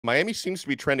Miami seems to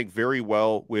be trending very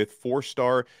well with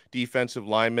four-star defensive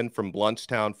lineman from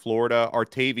Blountstown, Florida,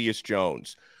 Artavius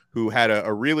Jones, who had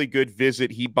a really good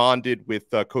visit. He bonded with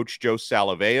Coach Joe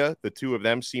Salavea. The two of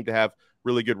them seem to have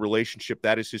really good relationship.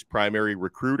 That is his primary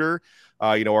recruiter.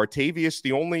 Artavius,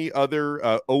 the only other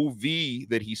OV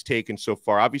that he's taken so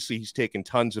far, obviously he's taken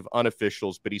tons of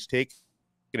unofficials, but he's taken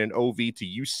an OV to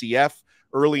UCF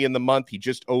early in the month. He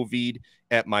just OV'd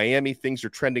at Miami. Things are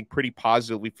trending pretty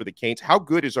positively for the Canes. How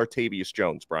good is Artavius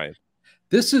Jones, Brian?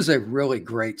 This is a really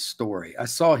great story. I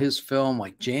saw his film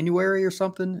like January or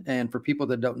something. And for people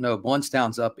that don't know,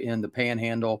 Blountstown's up in the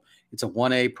Panhandle. It's a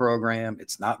 1A program.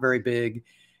 It's not very big.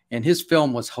 And his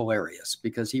film was hilarious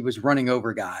because he was running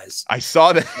over guys. I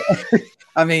saw that.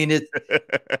 I mean,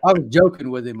 I was joking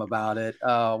with him about it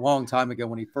a long time ago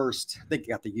when he first, I think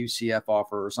he got the UCF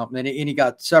offer or something. And he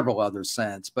got several others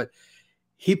since. But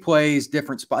he plays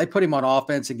different spots. I put him on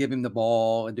offense and give him the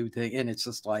ball and do things. And it's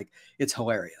just like, it's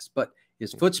hilarious. But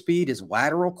his foot speed, his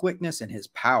lateral quickness, and his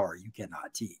power, you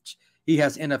cannot teach. He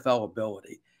has NFL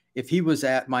ability. If he was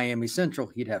at Miami Central,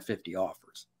 he'd have 50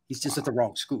 offers. He's just at the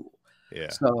wrong school. Yeah.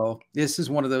 So this is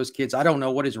one of those kids. I don't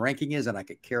know what his ranking is, and I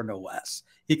could care no less.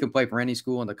 He can play for any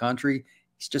school in the country.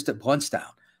 He's just at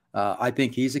Blountstown. I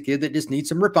think he's a kid that just needs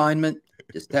some refinement,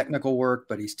 just technical work,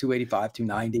 but he's 285,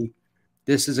 290.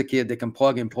 This is a kid that can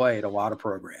plug and play at a lot of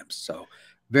programs. So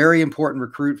very important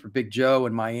recruit for Big Joe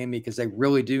in Miami because they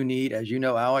really do need, as you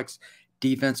know, Alex,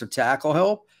 defensive tackle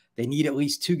help. They need at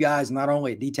least two guys, not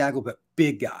only at D tackle, but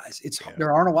big guys.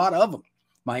 There aren't a lot of them.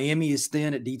 Miami is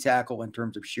thin at D tackle in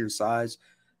terms of sheer size.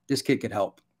 This kid could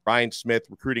help. Ryan Smith,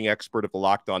 recruiting expert of the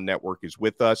Locked On Network, is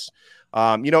with us.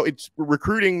 It's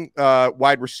recruiting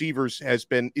wide receivers has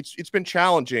been it's been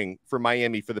challenging for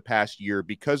Miami for the past year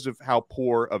because of how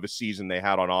poor of a season they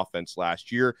had on offense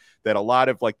last year. That a lot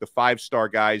of like the 5-star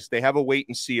guys, they have a wait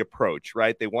and see approach,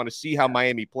 right? They want to see how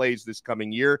Miami plays this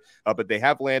coming year, but they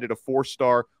have landed a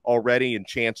 4-star already in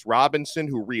Chance Robinson,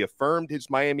 who reaffirmed his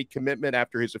Miami commitment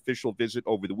after his official visit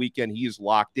over the weekend. He is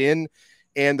locked in.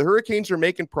 And the Hurricanes are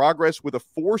making progress with a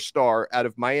 4-star out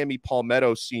of Miami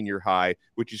Palmetto Senior High,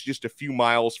 which is just a few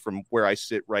miles from where I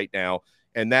sit right now,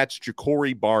 and that's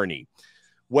Jacory Barney.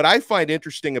 What I find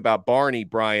interesting about Barney,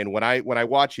 Brian, when I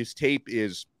watch his tape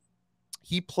is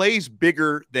he plays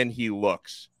bigger than he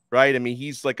looks, right? I mean,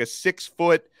 he's like a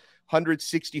 6-foot,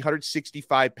 160,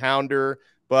 165 pounder,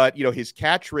 but, his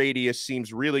catch radius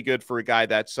seems really good for a guy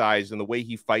that size and the way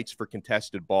he fights for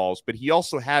contested balls, but he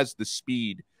also has the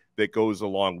speed that goes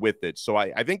along with it. So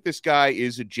I think this guy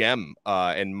is a gem,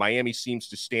 and Miami seems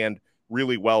to stand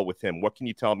really well with him. What can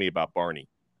you tell me about Barney?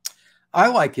 I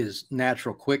like his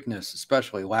natural quickness,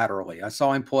 especially laterally. I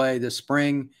saw him play this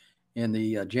spring in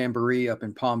the Jamboree up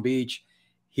in Palm Beach.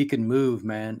 He can move,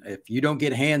 man. If you don't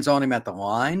get hands on him at the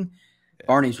line,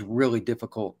 Barney's really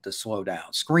difficult to slow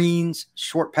down. Screens,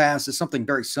 short passes, something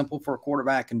very simple for a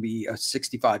quarterback can be a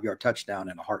 65-yard touchdown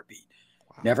in a heartbeat.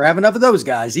 Wow. Never have enough of those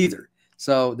guys either.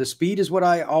 So the speed is what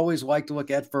I always like to look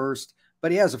at first,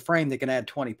 but he has a frame that can add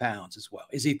 20 pounds as well.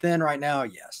 Is he thin right now?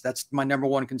 Yes. That's my number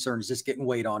one concern is just getting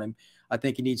weight on him. I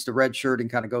think he needs to redshirt and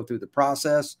kind of go through the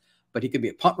process, but he can be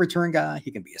a punt return guy.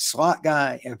 He can be a slot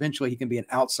guy. And eventually he can be an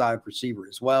outside receiver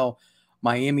as well.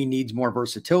 Miami needs more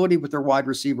versatility with their wide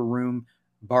receiver room.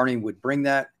 Barney would bring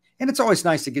that. And it's always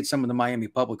nice to get some of the Miami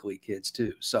Public League kids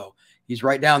too. So he's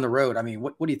right down the road. I mean,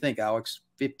 what do you think, Alex?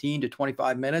 15 to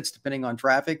 25 minutes, depending on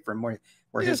traffic from where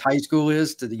his high school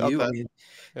is to the U. I mean,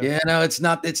 it's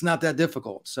not that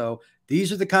difficult. So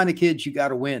these are the kind of kids you got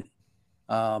to win.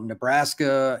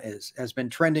 Nebraska has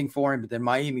been trending for him, but then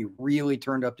Miami really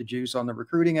turned up the juice on the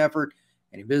recruiting effort,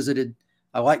 and he visited.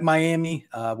 I like Miami.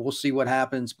 We'll see what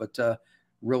happens, but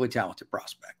really talented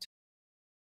prospect.